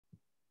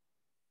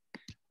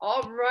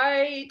All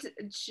right,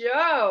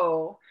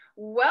 Joe.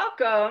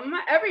 Welcome,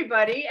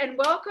 everybody, and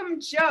welcome,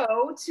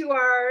 Joe, to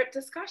our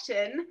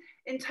discussion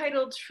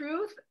entitled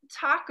Truth,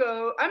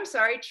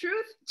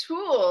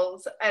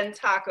 Tools, and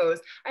Tacos.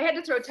 I had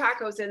to throw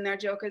tacos in there,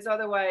 Joe, because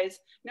otherwise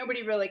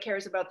nobody really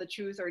cares about the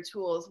truth or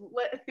tools.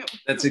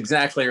 That's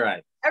exactly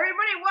right.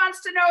 Everybody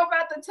wants to know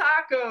about the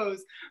tacos,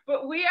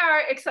 but we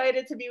are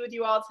excited to be with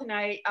you all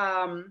tonight.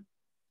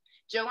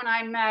 Joe and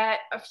I met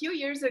a few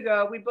years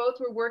ago. We both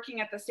were working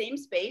at the same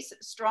space,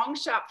 Strong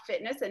Shop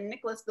Fitness in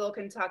Nicholasville,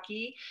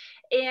 Kentucky.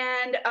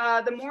 And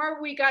the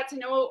more we got to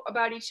know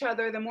about each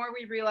other, the more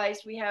we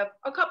realized we have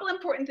a couple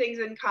important things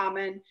in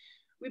common.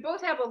 We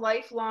both have a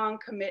lifelong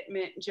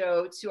commitment,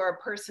 Joe, to our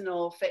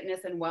personal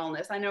fitness and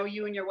wellness. I know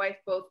you and your wife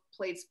both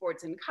played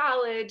sports in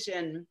college,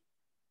 and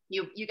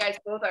you guys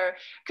both are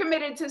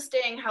committed to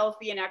staying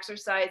healthy and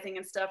exercising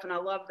and stuff, and I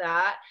love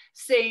that.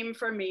 Same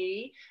for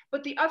me.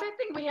 But the other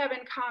thing we have in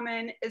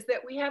common is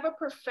that we have a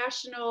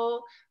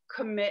professional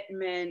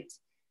commitment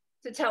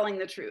to telling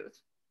the truth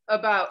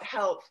about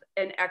health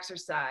and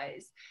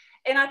exercise.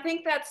 And I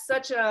think that's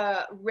such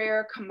a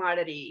rare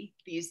commodity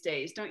these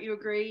days. Don't you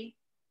agree?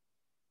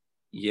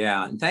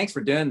 Yeah, and thanks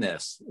for doing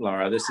this,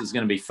 Laura. This is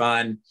going to be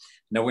fun.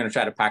 I know we're going to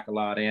try to pack a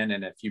lot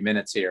in a few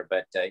minutes here,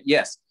 but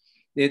yes.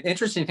 The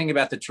interesting thing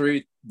about the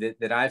truth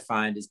that I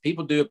find is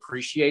people do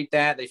appreciate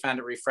that. They find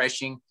it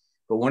refreshing.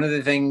 But one of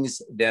the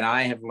things that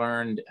I have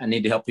learned I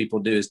need to help people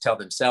do is tell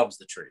themselves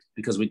the truth,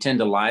 because we tend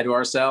to lie to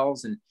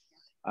ourselves. And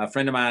a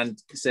friend of mine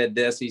said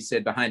this. He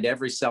said, behind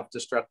every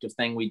self-destructive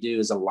thing we do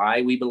is a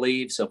lie we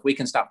believe. So if we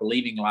can stop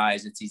believing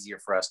lies, it's easier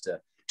for us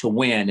to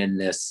win in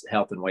this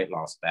health and weight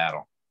loss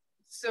battle.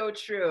 So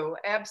true.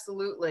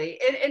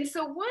 Absolutely. And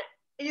so what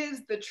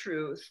is the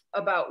truth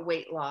about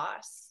weight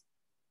loss?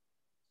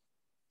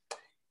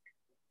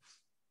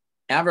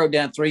 I wrote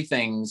down three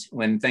things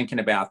when thinking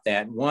about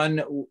that.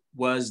 One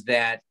was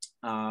that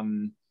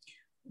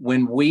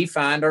when we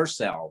find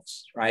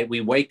ourselves, right,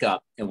 we wake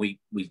up and we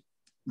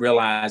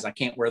realize I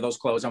can't wear those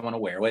clothes I want to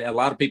wear. A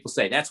lot of people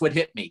say that's what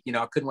hit me.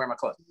 I couldn't wear my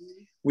clothes.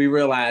 We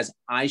realize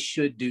I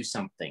should do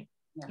something.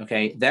 Yeah.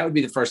 Okay. That would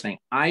be the first thing.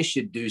 I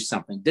should do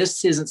something.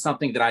 This isn't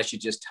something that I should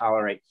just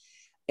tolerate.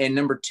 And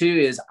number two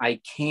is I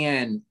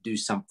can do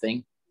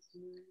something,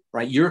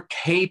 right? You're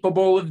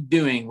capable of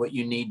doing what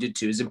you need to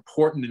do. It's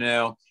important to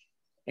know.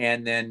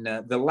 And then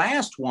the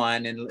last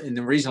one, and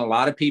the reason a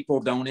lot of people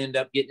don't end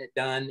up getting it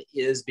done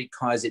is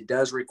because it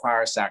does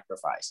require a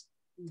sacrifice.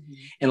 Mm-hmm.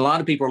 And a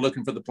lot of people are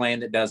looking for the plan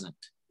that doesn't.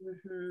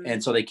 Mm-hmm.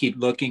 And so they keep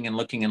looking and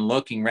looking and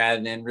looking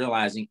rather than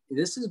realizing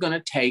this is going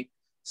to take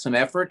some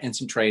effort and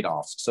some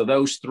trade-offs. So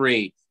those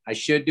three, I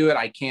should do it,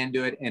 I can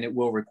do it, and it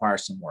will require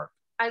some work.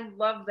 I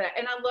love that.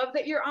 And I love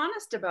that you're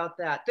honest about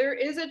that. There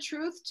is a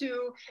truth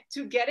to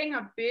getting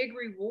a big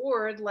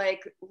reward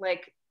like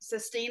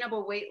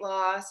sustainable weight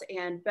loss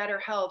and better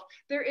health.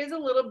 There is a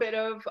little bit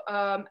of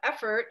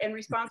effort and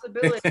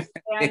responsibility.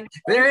 And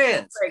there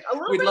is.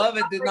 We'd love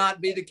it to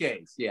not be the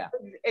case. Yeah.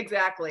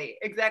 Exactly.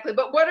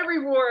 But what a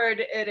reward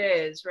it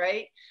is,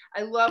 right?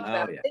 I love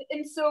that. Oh, yeah.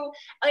 And so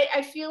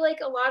I feel like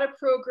a lot of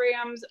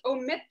programs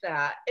omit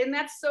that. And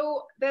that's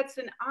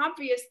an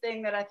obvious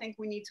thing that I think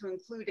we need to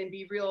include and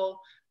be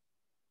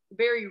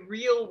very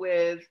real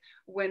with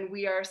when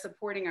we are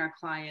supporting our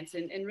clients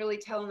and really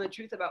telling the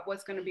truth about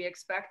what's going to be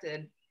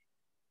expected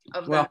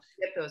of them to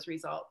get those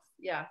results.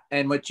 Yeah.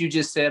 And what you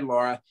just said,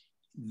 Laura,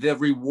 the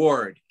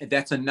reward,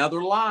 that's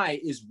another lie,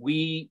 is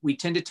we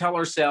tend to tell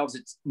ourselves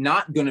it's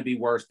not going to be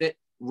worth it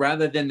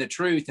rather than the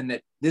truth, and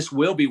that this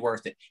will be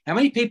worth it. How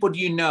many people do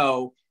you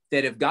know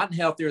that have gotten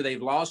healthier,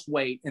 they've lost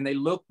weight, and they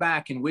look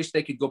back and wish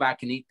they could go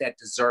back and eat that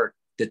dessert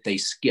that they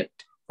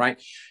skipped, right?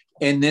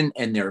 And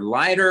they're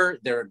lighter,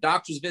 their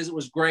doctor's visit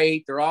was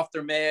great, they're off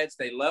their meds,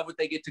 they love what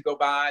they get to go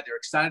buy, they're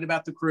excited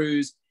about the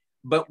cruise.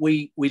 But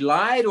we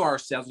lie to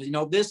ourselves,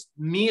 this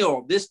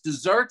meal, this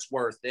dessert's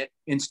worth it,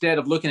 instead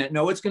of looking at,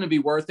 no, it's going to be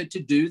worth it to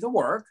do the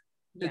work.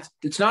 Yeah.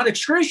 It's not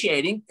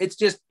excruciating. It's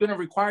just going to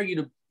require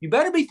you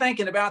better be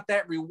thinking about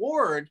that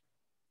reward,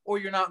 or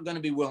you're not going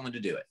to be willing to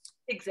do it.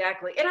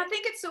 Exactly. And I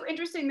think it's so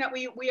interesting that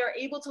we are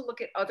able to look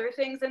at other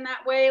things in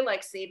that way,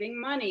 like saving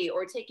money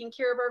or taking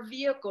care of our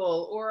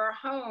vehicle or our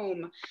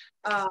home.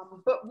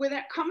 But when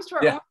it comes to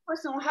our own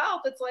personal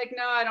health, it's like,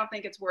 no, I don't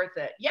think it's worth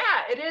it. Yeah,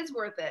 it is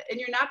worth it.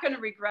 And you're not going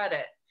to regret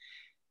it.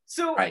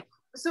 So, right.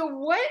 So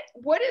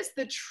what is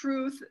the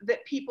truth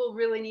that people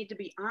really need to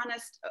be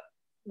honest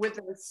with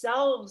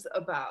themselves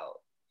about?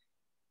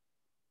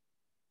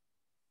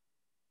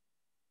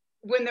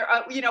 When they're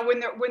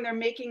when they're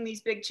making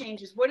these big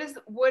changes, what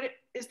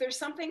is there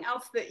something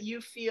else that you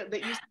feel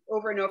that you see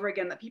over and over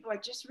again that people are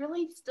just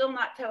really still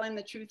not telling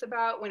the truth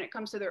about when it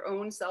comes to their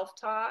own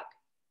self-talk?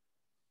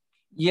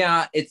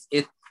 Yeah,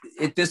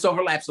 this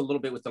overlaps a little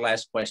bit with the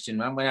last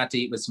question. I went out to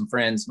eat with some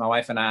friends, my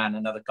wife and I, and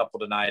another couple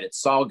tonight at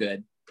Saw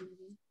Good.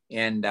 Mm-hmm.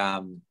 And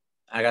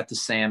I got the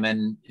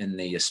salmon and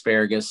the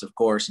asparagus, of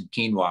course, and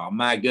quinoa.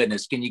 My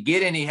goodness, can you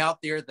get any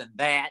healthier than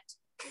that?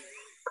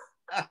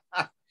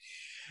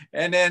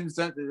 And then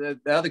the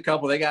other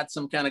couple, they got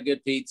some kind of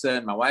good pizza,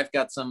 and my wife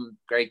got some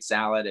great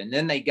salad. And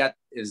then it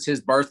was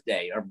his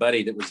birthday, our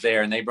buddy that was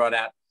there, and they brought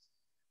out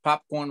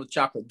popcorn with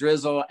chocolate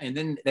drizzle. And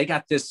then they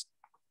got this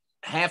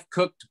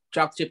half-cooked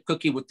chocolate chip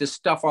cookie with this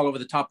stuff all over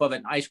the top of it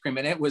and ice cream.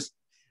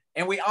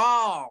 And we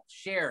all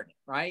shared it,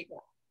 right? Yeah.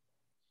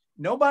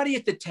 Nobody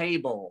at the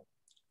table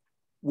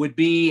would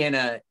be in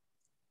an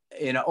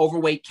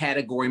overweight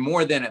category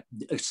more than a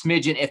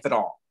smidgen, if at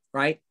all,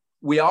 right?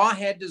 We all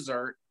had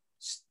dessert.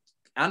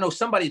 I know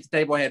somebody at the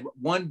table had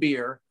one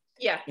beer.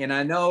 Yeah. And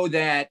I know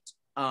that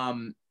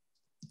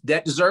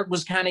that dessert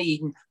was kind of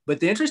eaten. But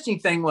the interesting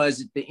thing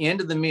was at the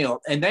end of the meal,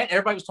 and then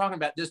everybody was talking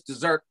about this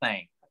dessert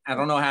thing. I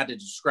don't know how to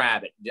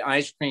describe it. The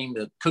ice cream,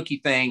 the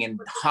cookie thing, and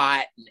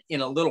hot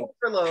in a little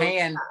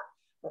pan,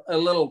 a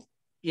little,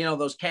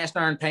 those cast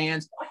iron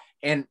pans.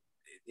 And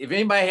if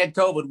anybody had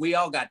COVID, we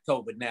all got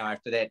COVID now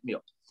after that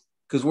meal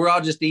because we're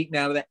all just eating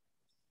out of that.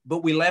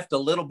 But we left a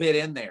little bit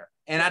in there.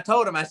 And I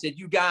told him, I said,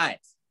 you guys,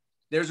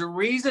 there's a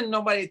reason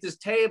nobody at this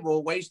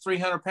table weighs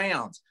 300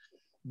 pounds.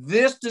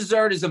 This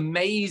dessert is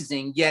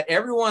amazing, yet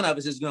every one of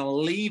us is going to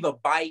leave a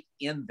bite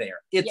in there.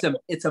 It's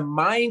a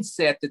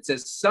mindset that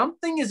says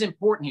something is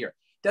important here.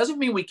 Doesn't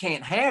mean we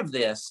can't have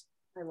this.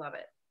 I love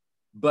it.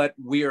 But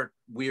we're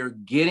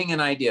getting an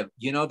idea.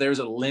 There's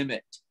a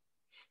limit.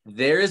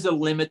 There is a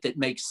limit that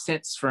makes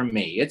sense for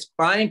me. It's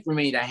fine for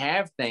me to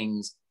have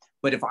things,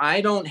 but if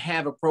I don't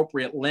have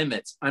appropriate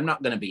limits, I'm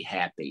not going to be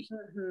happy.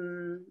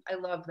 Mm-hmm. I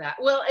love that.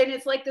 Well, and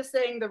it's like the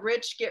saying, the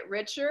rich get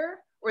richer,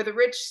 or the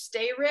rich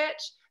stay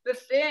rich. The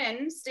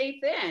thin stay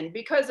thin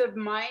because of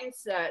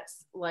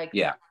mindsets like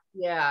that.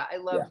 Yeah, I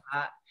love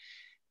that.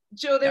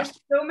 Joe, there's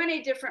so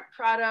many different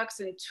products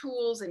and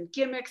tools and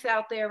gimmicks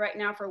out there right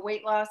now for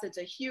weight loss. It's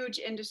a huge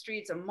industry.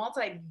 It's a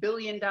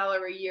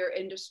multi-billion-dollar a year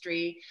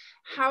industry.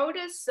 How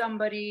does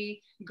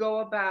somebody go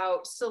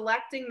about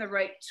selecting the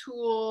right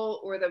tool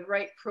or the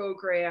right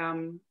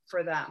program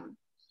for them?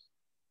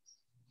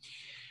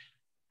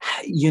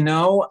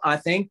 I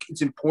think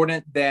it's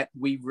important that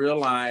we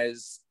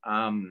realize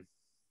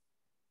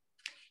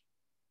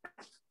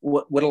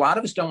what a lot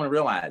of us don't want to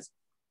realize,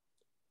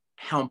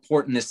 how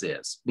important this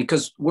is,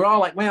 because we're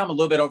all like, well, I'm a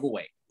little bit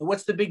overweight.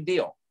 What's the big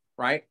deal,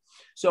 right?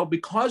 So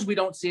because we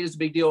don't see it as a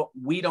big deal,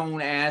 we don't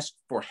ask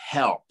for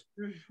help.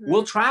 Mm-hmm.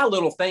 We'll try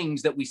little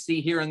things that we see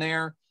here and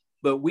there,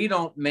 but we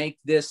don't make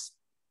this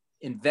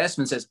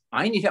investment says,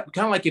 I need help.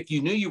 Kind of like if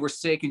you knew you were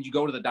sick and you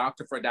go to the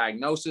doctor for a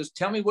diagnosis,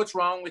 tell me what's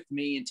wrong with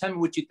me and tell me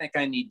what you think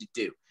I need to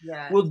do.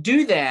 Yes. We'll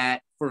do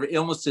that for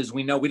illnesses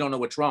we don't know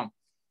what's wrong.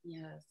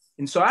 Yes.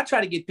 And so I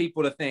try to get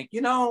people to think,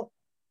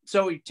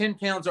 so you're 10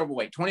 pounds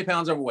overweight, 20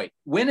 pounds overweight.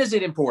 When is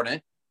it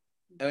important?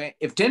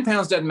 If 10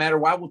 pounds doesn't matter,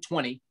 why will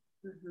 20?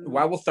 Mm-hmm.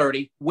 Why will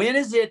 30? When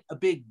is it a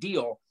big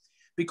deal?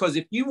 Because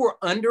if you were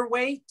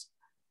underweight,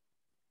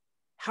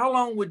 how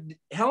long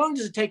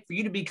does it take for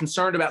you to be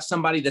concerned about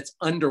somebody that's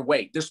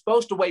underweight? They're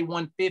supposed to weigh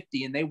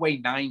 150 and they weigh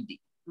 90.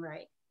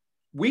 Right.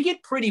 We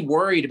get pretty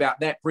worried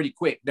about that pretty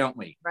quick, don't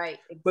we? Right.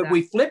 Exactly. But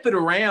we flip it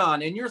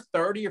around and you're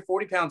 30 or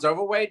 40 pounds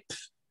overweight.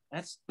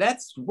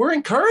 We're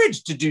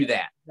encouraged to do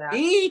that. Exactly.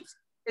 Eat.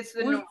 It's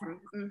the norm.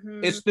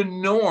 Mm-hmm. It's the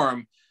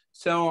norm.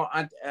 So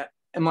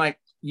I'm like,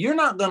 you're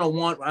not going to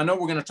want, I know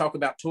we're going to talk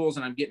about tools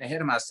and I'm getting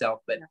ahead of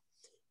myself, but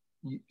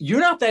you're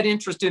not that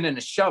interested in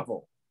a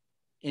shovel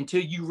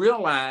until you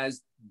realize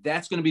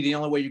that's going to be the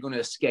only way you're going to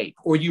escape.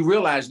 Or you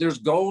realize there's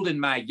gold in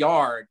my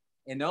yard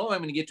and the only way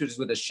I'm going to get to it is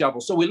with a shovel.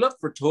 So we look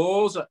for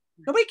tools.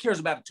 Nobody cares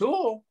about a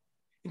tool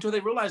until they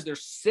realize they're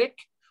sick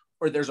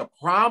or there's a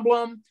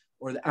problem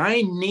or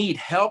I need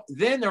help.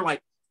 Then they're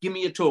like, give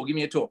me a tool, give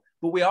me a tool.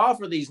 But we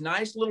offer these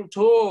nice little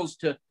tools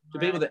to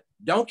people that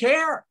don't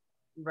care.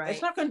 Right.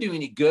 It's not going to do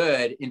any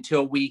good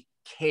until we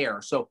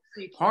care. So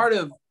part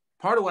of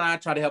what I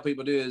try to help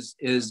people do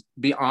is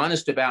be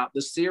honest about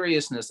the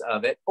seriousness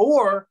of it,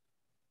 or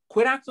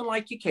quit acting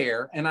like you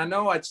care. And I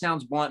know it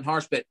sounds blunt and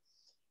harsh, but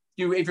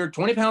if you're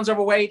 20 pounds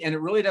overweight and it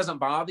really doesn't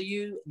bother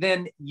you,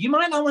 then you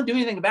might not want to do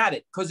anything about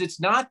it because it's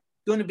not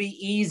going to be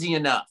easy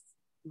enough.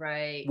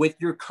 Right. With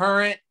your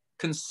current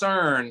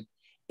concern,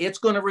 it's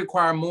going to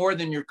require more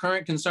than your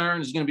current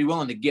concern is going to be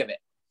willing to give it.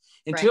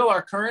 Until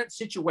our current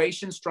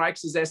situation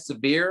strikes us as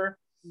severe,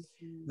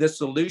 the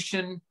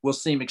solution will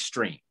seem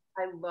extreme.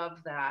 I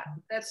love that.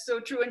 That's so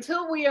true.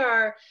 Until we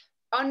are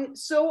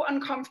so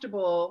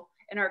uncomfortable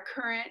in our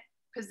current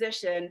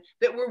position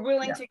that we're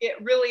willing to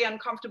get really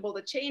uncomfortable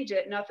to change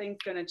it, nothing's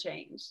going to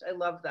change. I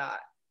love that.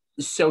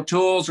 So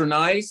tools are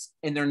nice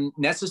and they're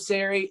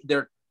necessary.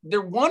 They're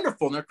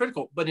wonderful and they're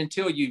critical, but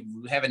until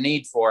you have a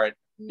need for it,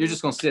 you're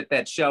just going to sit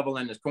that shovel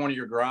in the corner of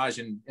your garage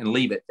and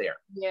leave it there.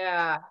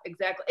 Yeah,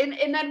 exactly.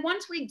 And then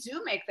once we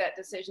do make that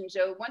decision,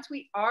 Joe, once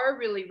we are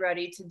really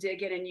ready to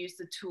dig in and use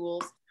the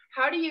tools,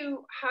 how do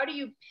you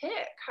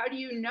pick? How do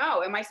you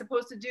know? Am I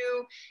supposed to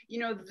do,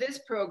 this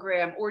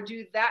program or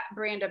do that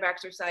brand of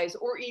exercise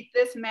or eat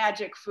this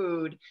magic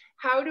food?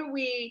 How do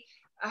we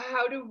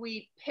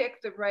pick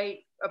the right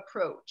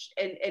approach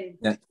and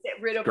get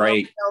rid of all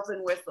the bells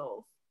and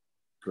whistles?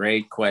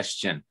 Great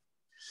question.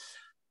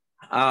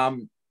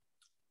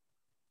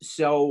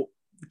 So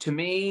to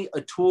me,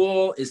 a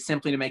tool is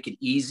simply to make it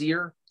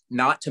easier,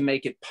 not to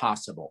make it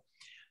possible.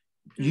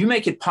 You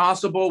make it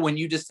possible when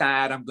you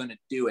decide I'm going to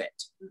do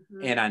it.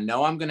 And I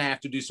know I'm going to have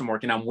to do some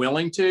work and I'm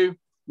willing to,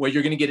 well,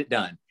 you're going to get it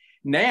done.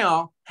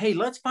 Now, hey,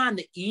 let's find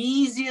the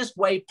easiest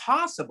way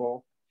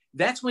possible.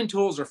 That's when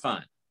tools are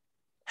fun.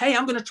 Hey,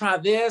 I'm going to try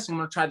this. I'm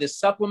going to try this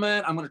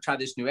supplement. I'm going to try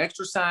this new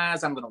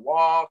exercise. I'm going to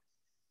walk.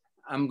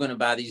 I'm going to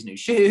buy these new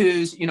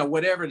shoes, you know,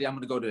 whatever. I'm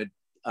going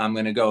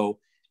to go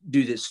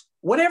do this,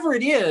 whatever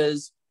it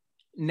is.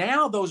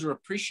 Now those are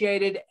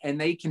appreciated and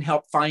they can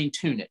help fine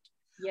tune it.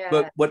 Yeah.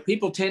 But what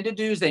people tend to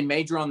do is they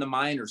major on the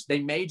minors. They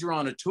major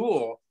on a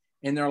tool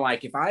and they're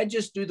like, if I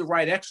just do the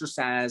right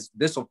exercise,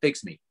 this will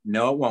fix me.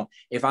 No, it won't.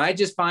 If I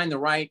just find the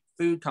right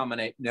food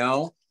combination,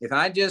 no. If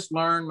I just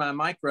learn my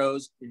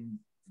micros and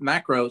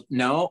macros,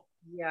 no.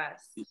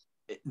 Yes.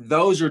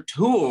 Those are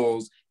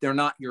tools. They're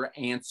not your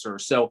answer.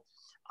 So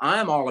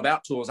I'm all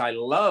about tools. I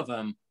love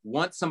them.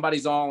 Once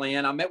somebody's all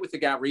in, I met with a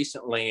guy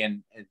recently,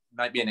 and it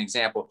might be an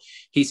example.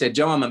 He said,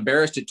 Joe, I'm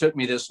embarrassed it took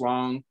me this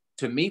long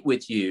to meet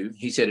with you.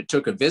 He said, it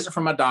took a visit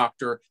from a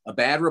doctor, a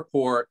bad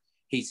report.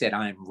 He said,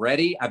 I'm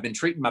ready. I've been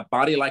treating my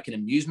body like an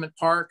amusement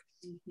park.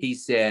 He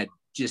said,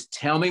 just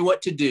tell me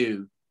what to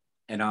do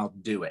and I'll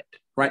do it.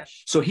 Right.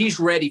 So he's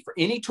ready for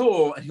any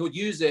tool and he'll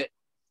use it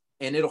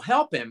and it'll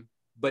help him.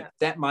 But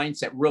that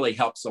mindset really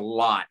helps a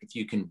lot if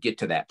you can get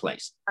to that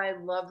place. I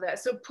love that.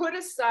 So put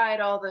aside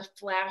all the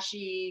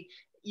flashy,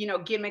 you know,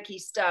 gimmicky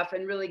stuff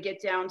and really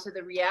get down to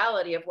the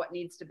reality of what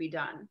needs to be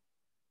done.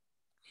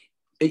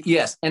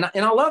 Yes. And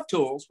I love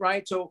tools,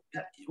 right? So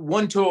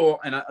one tool,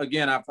 and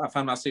I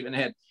found myself in the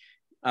head,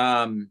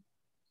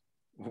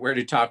 where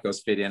do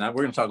tacos fit in? We're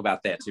going to talk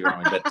about that too,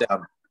 aren't we?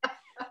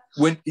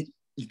 But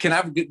can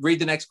I read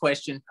the next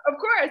question? Of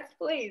course,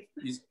 please.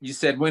 You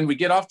said, when we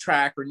get off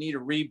track or need a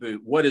reboot,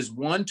 what is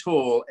one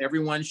tool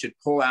everyone should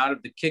pull out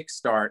of the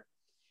kickstart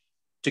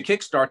to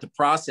kickstart the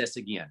process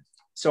again?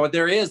 So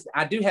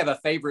I do have a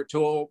favorite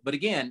tool, but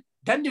again,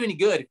 doesn't do any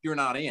good if you're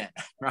not in,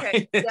 right?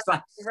 Okay. It's Yeah,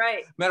 like,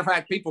 right. Matter of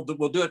fact, people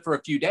will do it for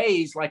a few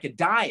days, like a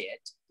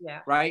diet,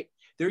 right?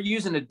 They're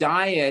using a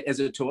diet as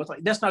a tool. It's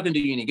like, that's not going to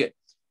do you any good.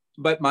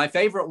 But my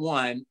favorite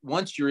one,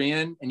 once you're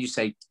in and you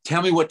say,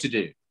 tell me what to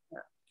do,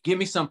 give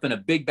me something, a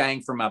big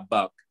bang for my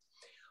buck,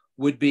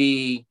 would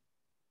be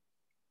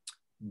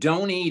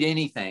don't eat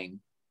anything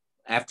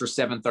after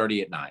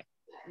 7:30 at night.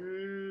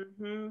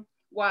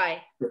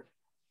 Why?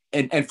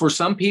 And for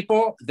some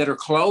people that are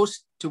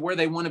close to where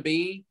they want to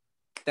be,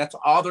 that's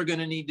all they're going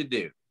to need to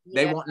do.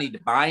 They won't need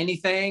to buy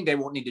anything. They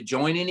won't need to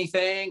join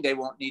anything. They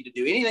won't need to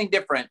do anything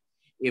different.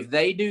 If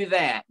they do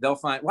that, they'll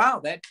find,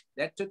 wow, that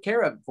took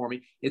care of it for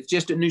me. It's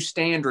just a new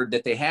standard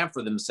that they have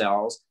for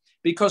themselves,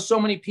 because so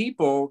many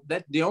people,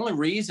 that the only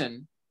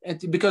reason,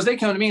 because they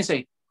come to me and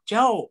say,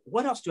 Joe,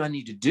 what else do I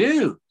need to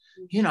do?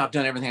 You know, I've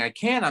done everything I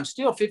can. I'm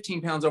still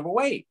 15 pounds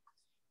overweight.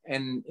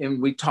 And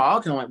we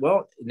talk and I'm like,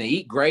 well, and they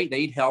eat great, they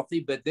eat healthy,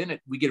 but then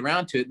we get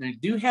around to it and they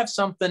do have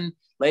something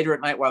later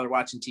at night while they're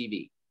watching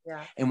TV.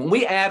 Yeah. And when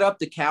we add up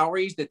the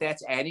calories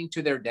that's adding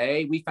to their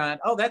day, we find,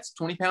 oh, that's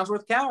 20 pounds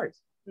worth of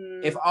calories.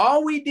 If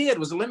all we did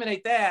was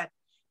eliminate that,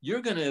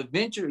 you're going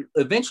to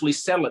eventually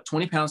settle at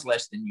 20 pounds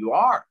less than you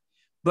are.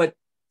 But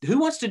who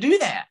wants to do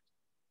that?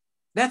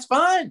 That's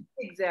fun.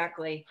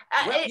 Exactly.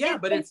 Well,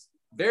 but it's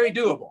very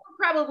doable.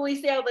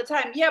 Probably say all the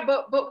time, yeah,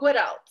 but what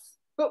else?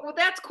 But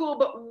that's cool.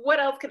 But what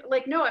else can,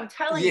 like, no, I'm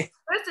telling you,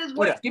 this is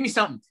what else? Give me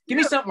something. Give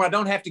me something where I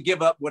don't have to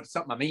give up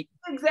something I'm eating.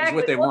 Exactly. Is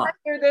what they want. I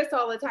hear this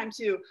all the time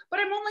too, but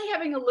I'm only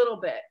having a little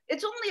bit.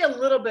 It's only a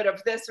little bit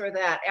of this or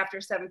that after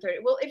 7:30.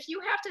 Well, if you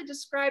have to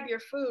describe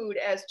your food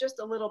as just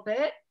a little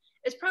bit,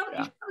 you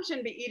probably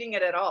shouldn't be eating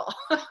it at all.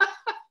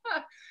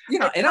 You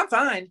know, and I'm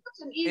fine.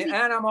 And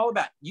I'm all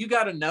about, you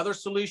got another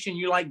solution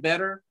you like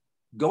better,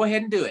 go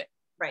ahead and do it.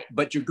 Right.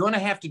 But you're going to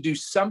have to do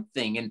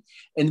something.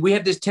 And we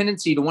have this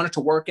tendency to want it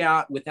to work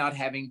out without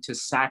having to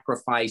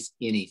sacrifice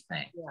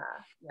anything.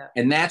 Yeah.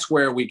 And that's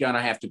where we're going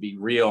to have to be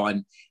real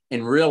and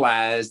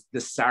realize the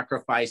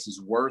sacrifice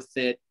is worth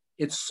it.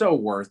 It's so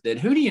worth it.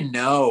 Who do you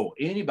know?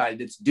 Anybody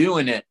that's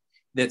doing it,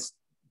 that's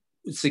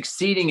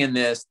succeeding in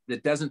this,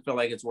 that doesn't feel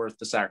like it's worth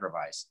the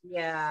sacrifice.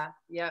 Yeah.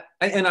 Yeah.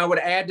 And I would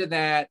add to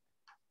that,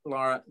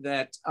 Laura,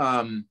 that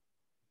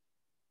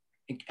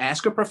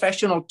ask a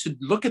professional to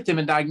look at them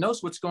and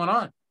diagnose what's going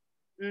on.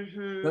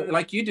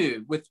 Like you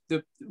do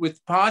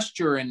with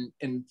posture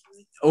and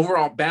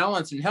overall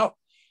balance and health.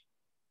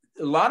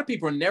 A lot of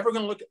people are never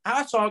going to look.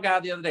 I saw a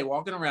guy the other day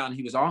walking around.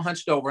 He was all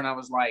hunched over, and I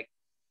was like,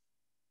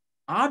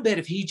 I bet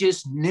if he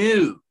just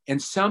knew and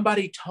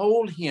somebody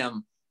told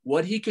him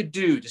what he could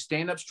do to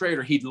stand up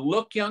straighter, he'd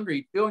look younger,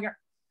 he'd feel younger.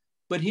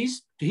 But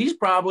he's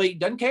probably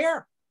doesn't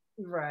care.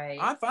 Right.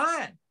 I'm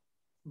fine.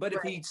 But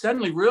if he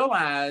suddenly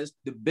realized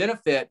the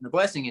benefit and the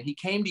blessing, and he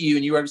came to you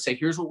and you were able to say,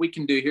 here's what we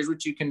can do, here's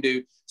what you can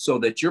do, so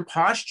that your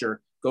posture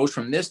goes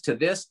from this to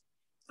this.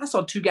 I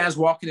saw two guys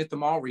walking at the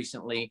mall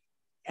recently,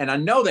 and I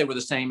know they were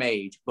the same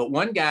age, but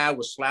one guy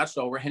was slouched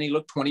over and he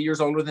looked 20 years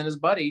older than his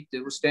buddy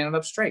that was standing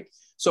up straight.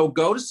 So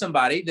go to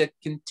somebody that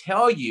can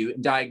tell you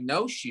and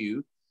diagnose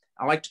you.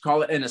 I like to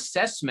call it an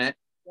assessment.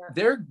 Yeah.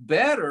 They're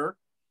better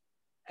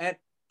at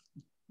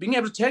being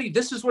able to tell you,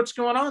 this is what's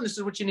going on. This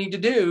is what you need to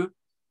do.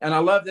 And I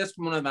love this.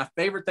 One of my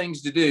favorite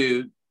things to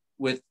do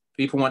with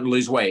people wanting to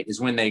lose weight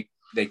is when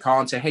they call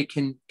and say, hey,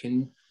 can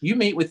you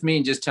meet with me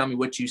and just tell me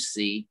what you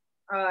see?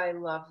 I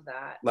love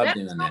that. Love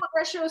doing that.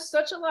 That shows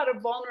such a lot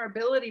of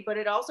vulnerability, but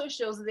it also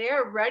shows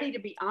they're ready to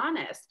be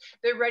honest.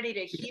 They're ready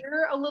to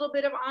hear a little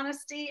bit of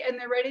honesty, and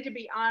they're ready to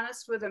be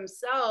honest with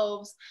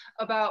themselves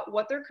about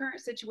what their current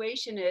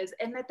situation is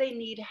and that they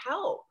need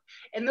help.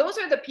 And those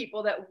are the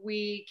people that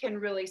we can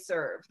really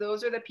serve.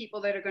 Those are the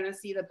people that are going to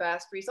see the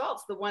best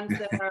results. The ones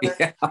that are,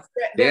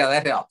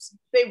 that helps.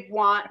 They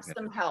want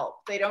some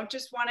help. They don't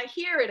just want to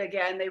hear it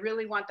again. They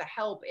really want the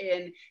help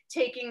in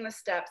taking the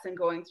steps and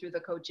going through the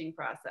coaching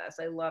process.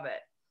 I love it.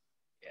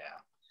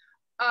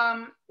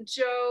 Yeah.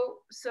 Joe,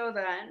 so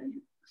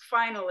then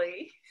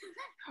finally,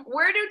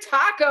 where do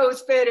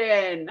tacos fit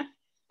in?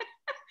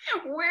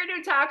 Where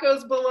do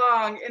tacos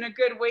belong in a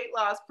good weight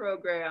loss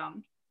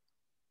program?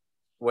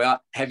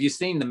 Well, have you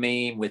seen the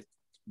meme with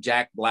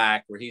Jack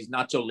Black where he's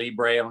Nacho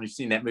Libre? I don't know if you've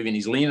seen that movie, and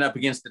he's leaning up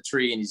against the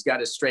tree and he's got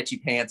his stretchy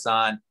pants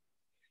on.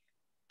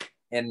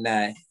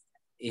 And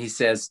he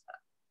says,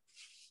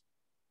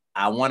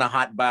 I want a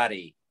hot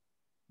body,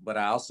 but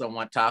I also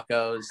want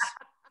tacos.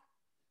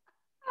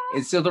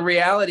 And so the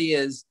reality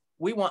is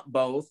we want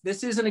both.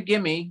 This isn't a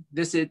gimme.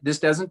 This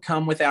doesn't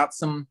come without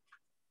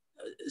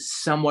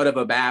somewhat of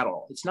a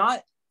battle. It's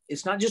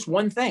not just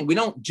one thing. We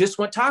don't just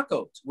want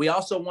tacos. We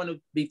also want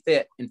to be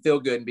fit and feel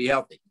good and be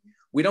healthy.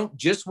 We don't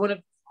just want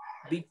to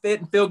be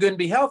fit and feel good and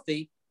be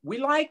healthy. We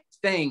like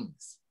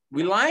things.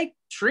 We like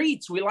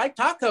treats. We like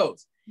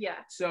tacos. Yeah.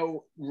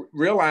 So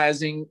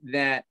realizing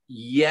that,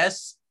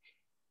 yes,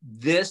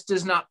 this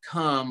does not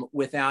come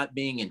without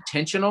being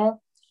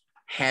intentional,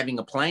 having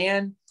a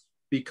plan,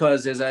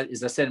 because as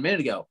I said a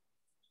minute ago,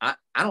 I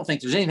don't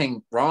think there's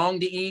anything wrong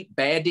to eat,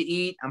 bad to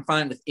eat. I'm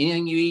fine with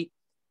anything you eat,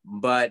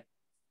 but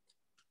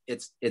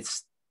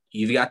it's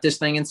you've got this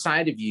thing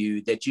inside of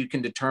you that you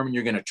can determine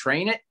you're going to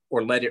train it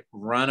or let it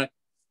run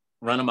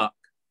amok.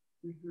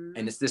 Mm-hmm.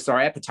 And it's this our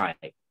appetite.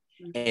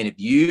 Mm-hmm. And if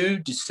you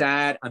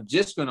decide I'm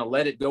just going to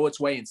let it go its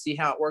way and see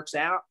how it works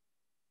out,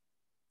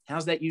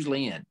 how's that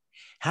usually end?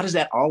 How does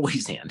that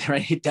always end?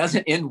 Right? It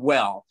doesn't end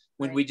well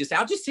when we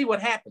I'll just see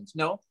what happens.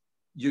 No,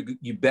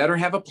 you better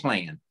have a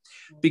plan,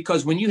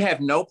 because when you have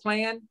no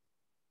plan,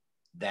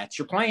 that's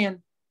your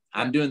plan.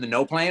 I'm doing the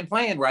no plan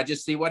where I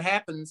just see what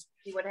happens.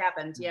 See what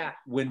happens. Yeah.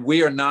 When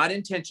we are not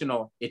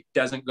intentional, it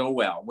doesn't go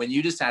well. When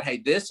you decide, hey,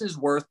 this is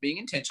worth being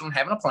intentional and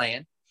having a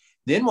plan,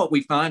 then what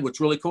we find, what's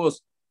really cool,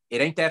 is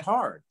it ain't that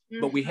hard.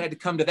 Mm-hmm. But we had to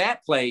come to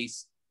that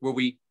place where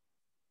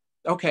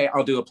okay,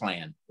 I'll do a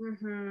plan.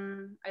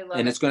 Mm-hmm. I love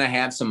and it. It's going to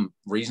have some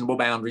reasonable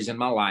boundaries in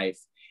my life.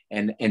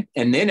 And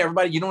then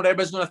everybody, you know what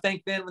everybody's going to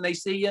think then when they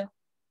see you?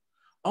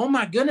 Oh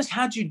my goodness,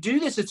 how'd you do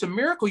this? It's a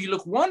miracle. You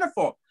look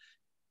wonderful.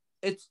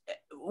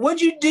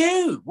 What'd you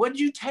do? What'd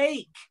you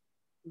take?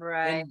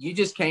 Right. And you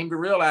just came to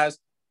realize,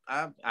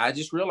 I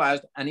just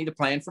realized I need a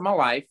plan for my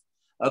life.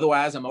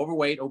 Otherwise, I'm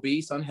overweight,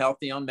 obese,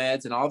 unhealthy, on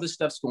meds, and all this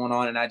stuff's going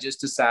on. And I just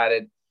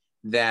decided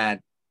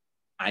that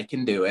I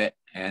can do it.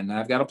 And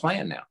I've got a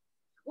plan now.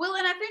 Well,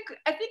 and I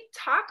think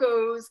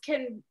tacos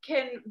can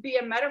be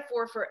a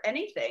metaphor for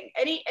anything,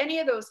 any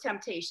of those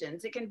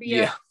temptations. It can be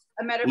a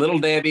metaphor. Little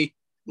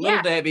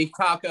Debbie,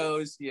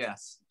 tacos,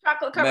 yes.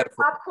 Chocolate covered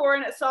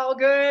popcorn, it's all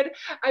good.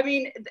 I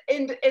mean,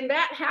 and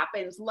that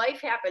happens.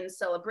 Life happens,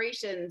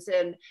 celebrations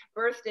and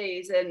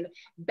birthdays and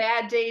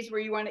bad days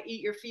where you want to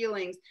eat your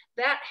feelings.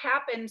 That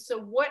happens. So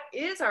what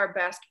is our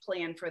best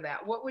plan for that?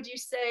 What would you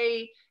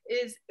say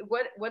is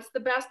what's the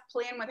best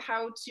plan with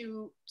how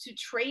to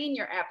train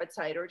your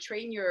appetite or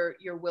train your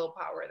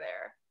willpower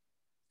there?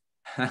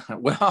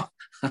 Well,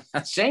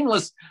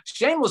 shameless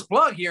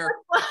plug here.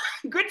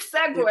 Good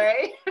segue.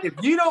 If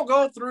you don't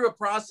go through a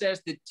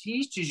process that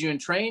teaches you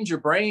and trains your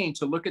brain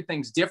to look at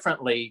things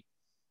differently,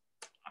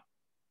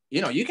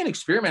 you can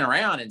experiment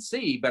around and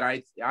see, but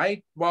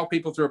I walk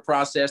people through a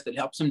process that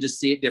helps them to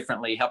see it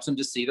differently, helps them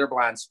to see their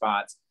blind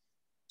spots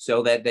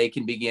so that they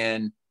can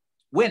begin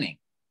winning,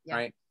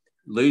 right?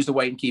 Lose the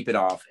weight and keep it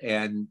off.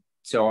 And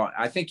so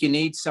I think you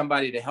need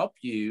somebody to help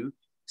you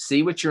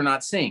see what you're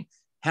not seeing.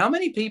 How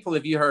many people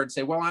have you heard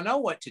say, well, I know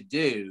what to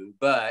do,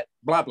 but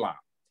blah, blah.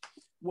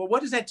 Well,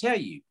 what does that tell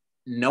you?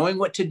 Knowing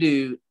what to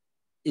do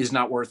is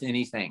not worth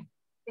anything.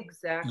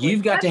 Exactly.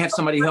 You've got to have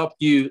somebody help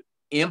you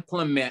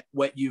implement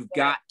what you've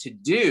got to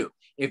do.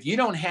 If you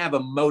don't have a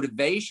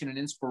motivation and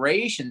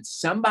inspiration,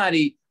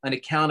 an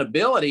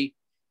accountability,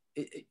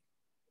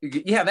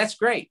 that's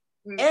great.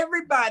 Mm-hmm.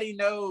 Everybody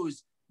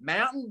knows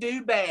Mountain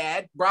Dew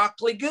bad,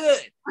 broccoli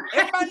good.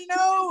 Everybody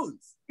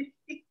knows.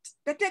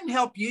 That doesn't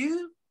help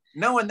you.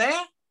 Knowing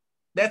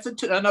that's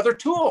another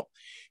tool.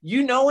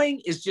 You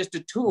knowing is just a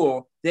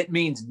tool that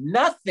means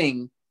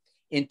nothing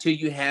until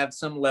you have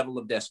some level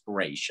of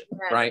desperation,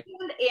 right?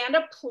 And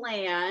a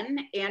plan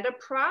and a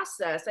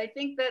process. I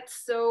think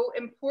that's so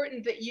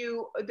important that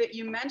you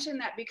mention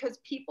that, because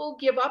people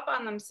give up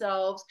on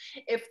themselves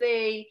if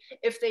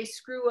they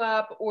screw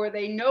up, or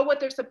they know what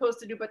they're supposed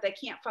to do but they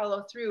can't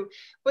follow through.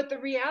 But the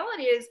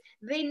reality is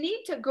they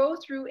need to go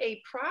through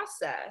a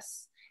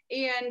process,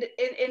 and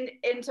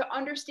to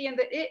understand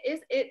that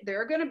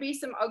there are going to be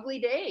some ugly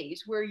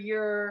days where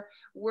you're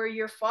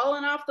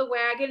falling off the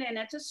wagon and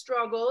it's a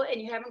struggle and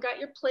you haven't got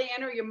your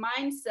plan or your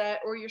mindset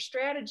or your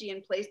strategy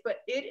in place, but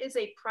it is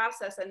a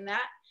process, and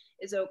that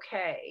is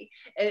okay.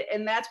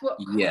 And that's what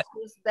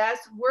coaches,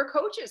 that's where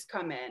coaches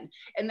come in,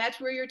 and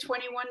that's where your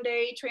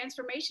 21-day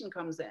transformation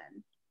comes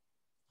in.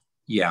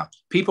 Yeah.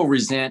 People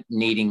resent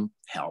needing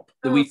help.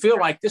 We feel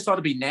like this ought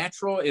to be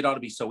natural. It ought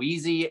to be so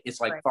easy. It's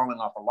like falling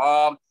off a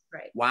log.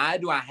 Right. Why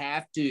do I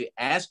have to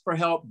ask for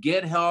help,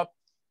 get help,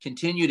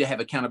 continue to have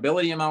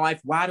accountability in my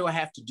life? Why do I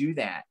have to do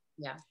that?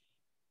 Yeah.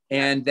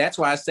 And that's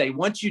why I say,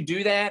 once you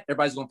do that,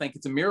 everybody's going to think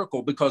it's a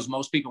miracle, because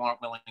most people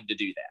aren't willing to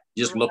do that.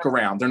 Just look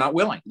around. They're not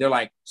willing. They're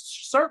like,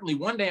 certainly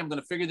one day I'm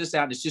going to figure this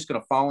out and it's just going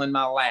to fall in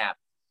my lap.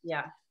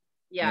 Yeah.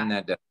 Yeah. And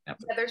that doesn't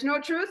happen. Yeah, there's no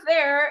truth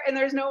there, and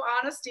there's no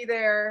honesty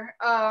there.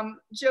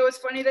 Joe, it's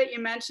funny that you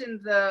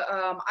mentioned the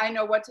I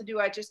know what to do,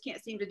 I just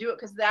can't seem to do it,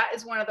 because that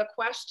is one of the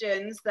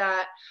questions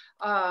that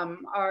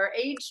our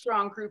Age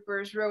Strong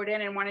groupers wrote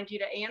in and wanted you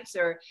to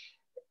answer.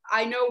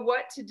 I know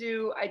what to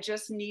do, I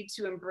just need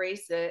to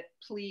embrace it.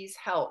 Please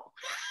help.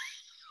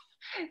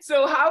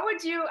 So how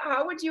would you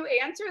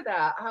answer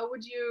that? How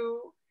would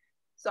you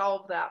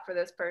solve that for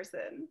this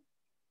person?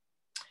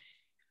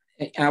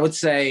 I would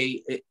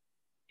say,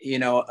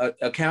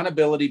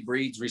 accountability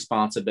breeds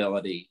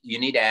responsibility. You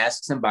need to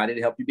ask somebody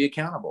to help you be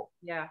accountable.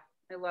 Yeah,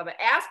 I love it.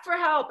 Ask for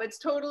help. It's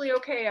totally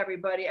okay,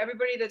 everybody.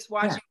 Everybody that's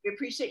watching, we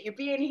appreciate you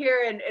being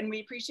here, and we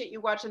appreciate you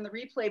watching the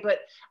replay. But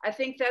I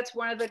think that's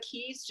one of the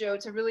keys, Joe,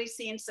 to really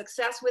seeing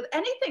success with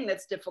anything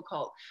that's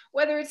difficult,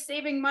 whether it's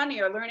saving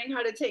money, or learning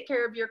how to take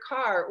care of your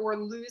car, or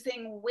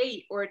losing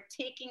weight, or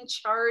taking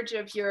charge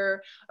of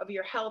your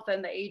health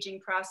and the aging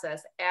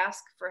process.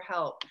 Ask for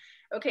help.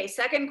 Okay,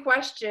 second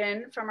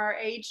question from our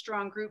Age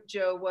Strong group,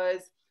 Joe,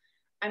 was,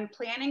 I'm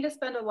planning to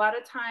spend a lot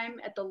of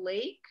time at the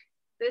lake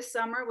this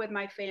summer with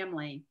my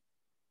family.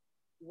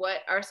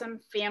 What are some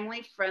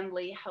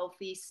family-friendly,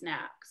 healthy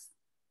snacks?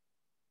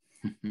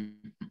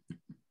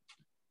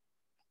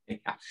 Yeah.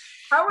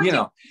 How would you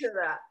answer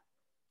that?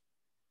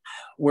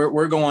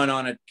 We're going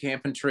on a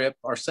camping trip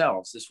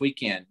ourselves this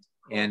weekend,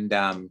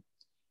 and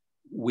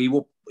we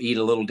will eat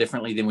a little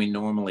differently than we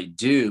normally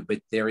do, but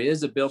there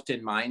is a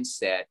built-in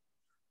mindset,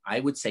 I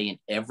would say, in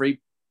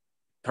every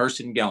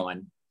person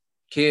going,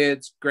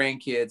 kids,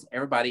 grandkids,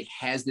 everybody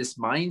has this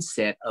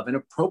mindset of an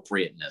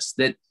appropriateness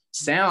that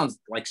sounds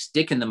like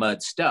stick in the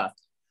mud stuff.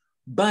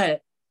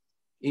 But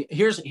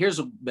here's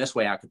the best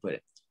way I could put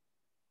it.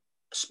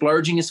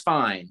 Splurging is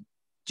fine.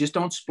 Just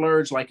don't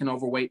splurge like an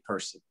overweight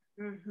person.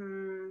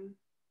 Mm-hmm.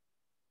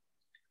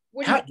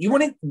 Do you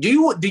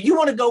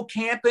want to go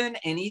camping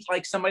and eat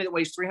like somebody that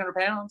weighs 300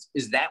 pounds?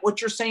 Is that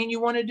what you're saying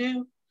you want to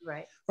do?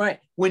 Right. Right.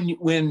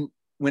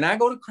 When I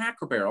go to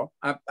Cracker Barrel,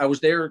 I was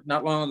there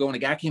not long ago, and a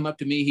guy came up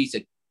to me. He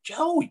said,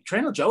 Joe,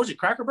 Trainer Joe's at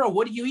Cracker Barrel.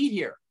 What do you eat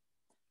here?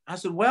 I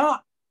said, well,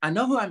 I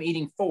know who I'm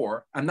eating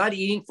for. I'm not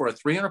eating for a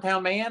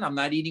 300-pound man. I'm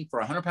not eating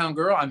for a 100-pound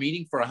girl. I'm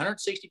eating for a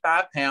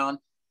 165-pound,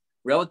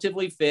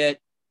 relatively fit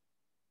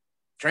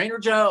Trainer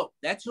Joe.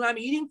 That's who I'm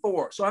eating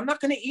for. So I'm not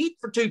going to eat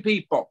for two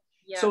people.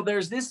 Yeah. So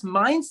there's this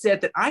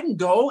mindset that I can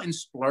go and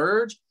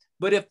splurge.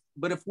 But if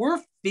we're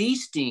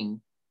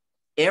feasting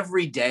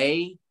every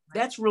day,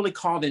 that's really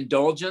called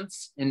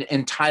indulgence and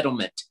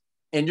entitlement,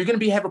 and you're going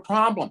to have a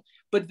problem.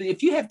 But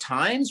if you have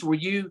times where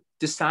you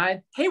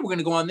decide, hey, we're going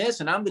to go on this,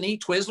 and I'm going to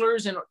eat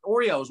Twizzlers and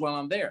Oreos while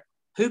I'm there,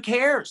 who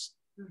cares?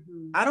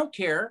 Mm-hmm. I don't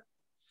care.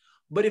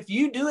 But if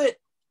you do it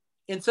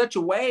in such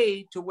a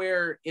way to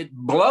where it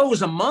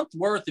blows a month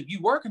worth of you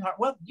working hard,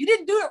 well, you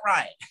didn't do it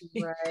right.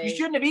 You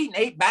shouldn't have eaten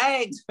 8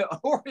 bags of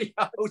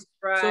Oreos.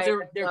 Right.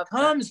 So there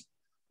comes,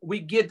 we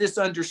get this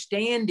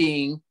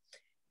understanding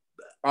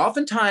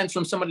oftentimes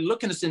from somebody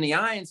looking us in the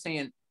eye and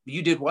saying,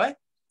 you did what?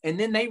 And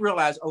then they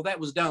realize, oh, that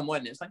was dumb,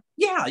 wasn't it? It's like,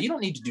 yeah, you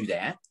don't need to do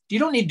that. You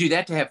don't need to do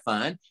that to have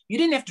fun. You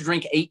didn't have to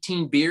drink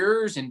 18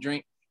 beers and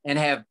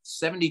have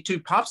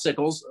 72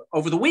 popsicles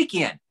over the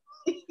weekend.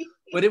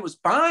 But it was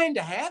fine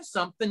to have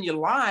something you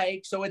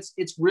like. So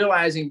it's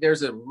realizing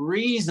there's a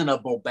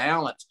reasonable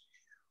balance.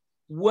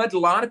 What a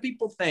lot of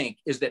people think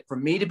is that for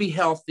me to be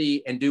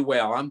healthy and do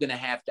well, I'm going to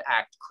have to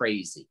act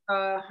crazy.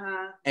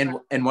 And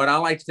what I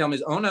like to tell them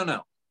is, oh,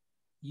 no.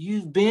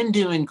 You've been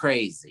doing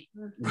crazy.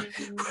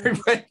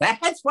 Mm-hmm. But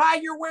that's why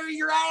you're where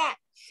you're at.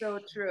 So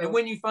true. And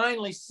when you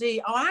finally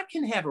see, oh, I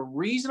can have a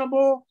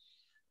reasonable,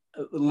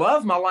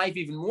 love my life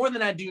even more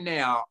than I do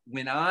now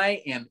when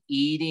I am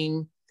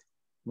eating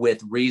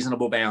with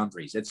reasonable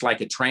boundaries. It's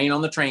like a train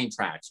on the train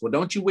tracks. Well,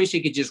 don't you wish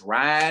it could just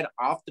ride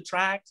off the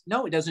tracks?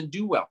 No, it doesn't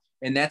do well.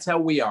 And that's how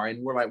we are.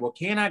 And we're like, well,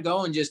 can I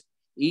go and just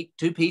eat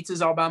 2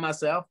 pizzas all by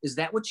myself? Is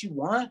that what you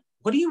want?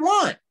 What do you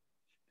want?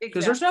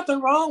 Because there's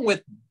nothing wrong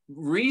with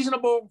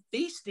reasonable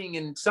feasting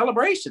and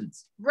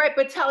celebrations. Right,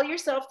 but tell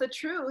yourself the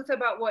truth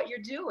about what you're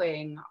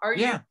doing. Are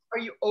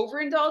you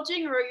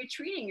overindulging, or are you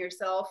treating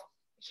yourself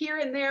here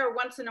and there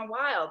once in a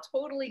while?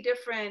 Totally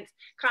different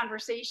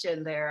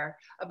conversation there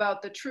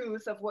about the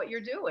truth of what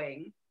you're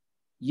doing.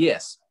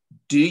 Yes.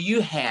 Do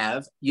you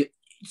have,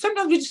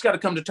 sometimes we just got to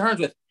come to terms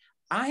with,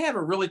 I have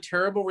a really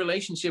terrible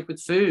relationship with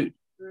food,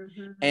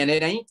 and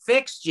it ain't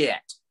fixed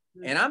yet.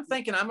 And I'm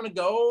thinking I'm going to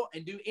go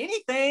and do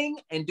anything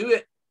and do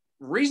it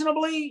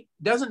reasonably.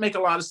 Doesn't make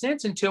a lot of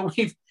sense until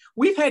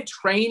we've had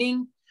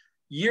training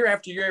year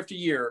after year after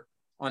year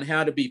on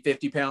how to be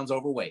 50 pounds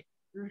overweight.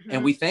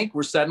 And we think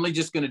we're suddenly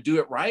just going to do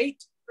it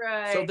right.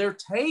 So there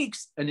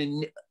takes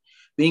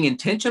being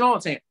intentional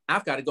and saying,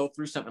 I've got to go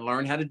through something,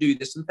 learn how to do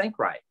this and think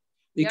right.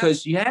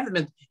 Because you haven't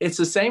been, it's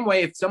the same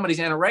way if somebody's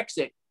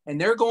anorexic and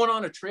they're going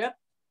on a trip.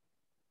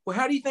 Well,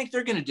 how do you think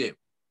they're going to do?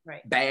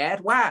 Bad.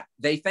 Why?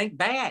 They think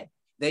bad.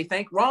 They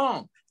think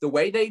wrong. The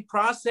way they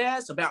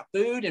process about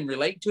food and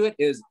relate to it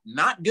is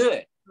not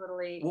good.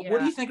 Totally. Well, what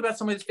do you think about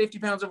somebody that's 50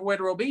 pounds overweight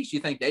or obese? You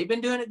think they've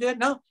been doing it good?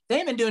 No, they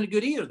haven't been doing it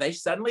good either. They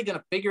suddenly going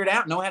to figure it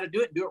out, know how to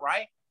do it, do it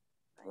right?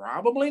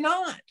 Probably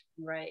not.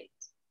 Right.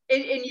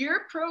 In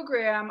your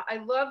program, I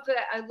love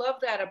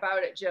that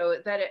about it, Joe,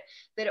 that it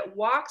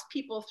walks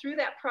people through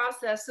that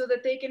process so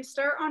that they can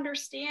start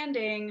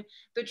understanding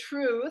the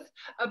truth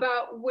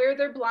about where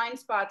their blind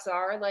spots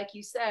are, like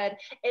you said,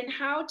 and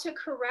how to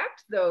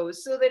correct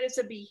those so that it's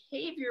a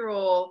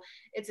behavioral,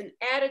 it's an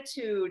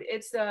attitude,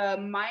 it's a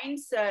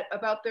mindset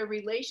about their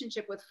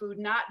relationship with food,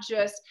 not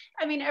just,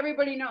 I mean,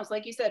 everybody knows,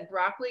 like you said,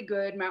 broccoli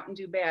good, Mountain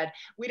Dew bad.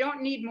 We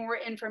don't need more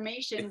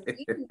information.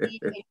 We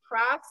need a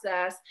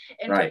process,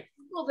 and for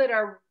people that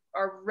are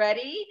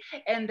ready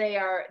and they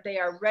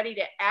are ready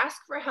to ask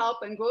for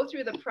help and go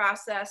through the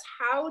process,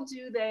 how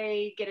do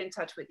they get in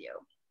touch with you?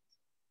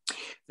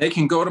 They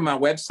can go to my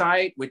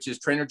website, which is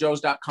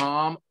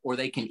trainerjoes.com, or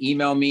they can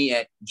email me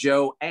at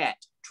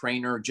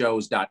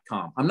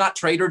joe@trainerjoes.com. I'm not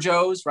Trader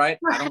Joe's, right?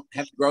 I don't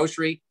have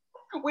grocery.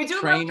 We do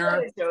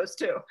Trainer Joe's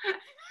too.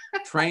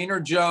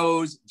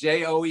 Trainerjoes,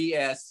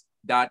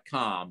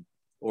 JOES.com,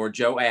 or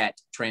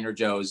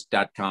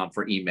joe@trainerjoes.com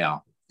for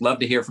email. Love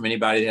to hear from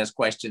anybody that has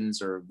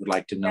questions or would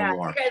like to know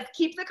more. You guys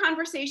keep the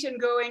conversation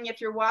going.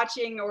 If you're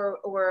watching or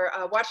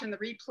watching the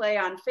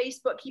replay on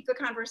Facebook, keep the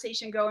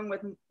conversation going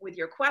with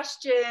your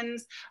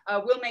questions.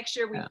 We'll make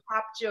sure we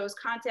pop Joe's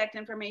contact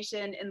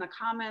information in the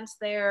comments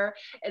there.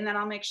 And then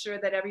I'll make sure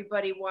that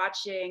everybody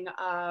watching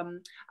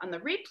on the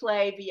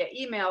replay via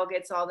email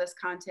gets all this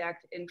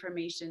contact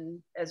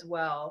information as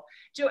well.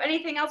 Joe,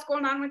 anything else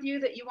going on with you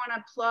that you want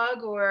to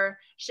plug or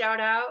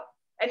shout out?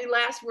 Any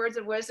last words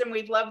of wisdom?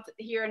 We've loved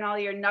hearing all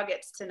your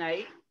nuggets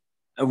tonight.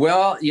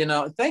 Well,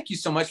 thank you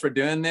so much for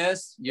doing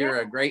this. You're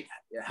a great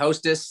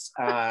hostess.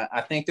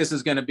 I think this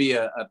is going to be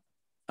a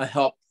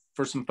help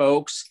for some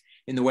folks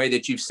in the way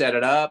that you've set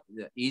it up.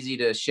 Easy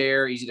to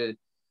share, easy to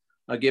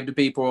give to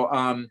people.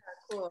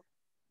 Cool.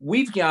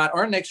 We've got,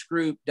 our next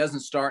group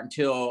doesn't start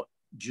until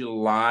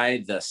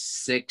July the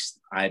 6th,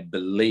 I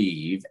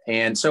believe.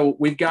 And so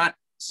we've got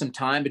some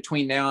time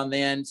between now and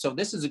then. So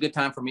this is a good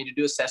time for me to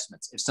do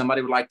assessments. If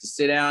somebody would like to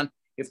sit down,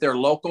 if they're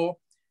local,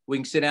 we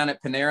can sit down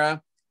at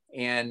Panera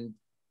and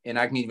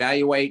I can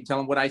evaluate and tell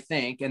them what I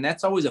think. And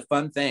that's always a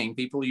fun thing.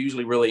 People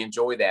usually really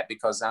enjoy that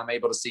because I'm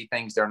able to see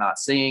things they're not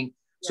seeing.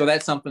 Yeah. So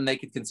that's something they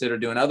could consider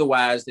doing.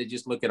 Otherwise, they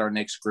just look at our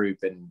next group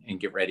and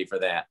get ready for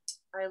that.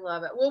 I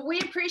love it. Well, we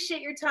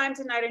appreciate your time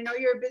tonight. I know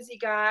you're a busy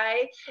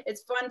guy.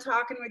 It's fun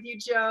talking with you,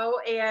 Joe.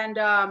 And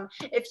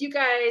if you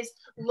guys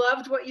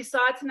loved what you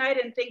saw tonight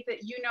and think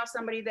that you know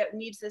somebody that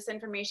needs this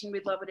information,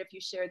 we'd love it if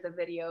you shared the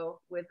video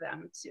with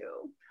them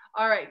too.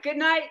 All right. Good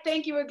night.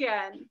 Thank you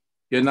again.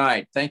 Good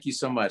night. Thank you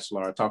so much,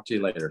 Laura. Talk to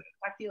you later.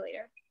 Talk to you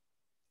later.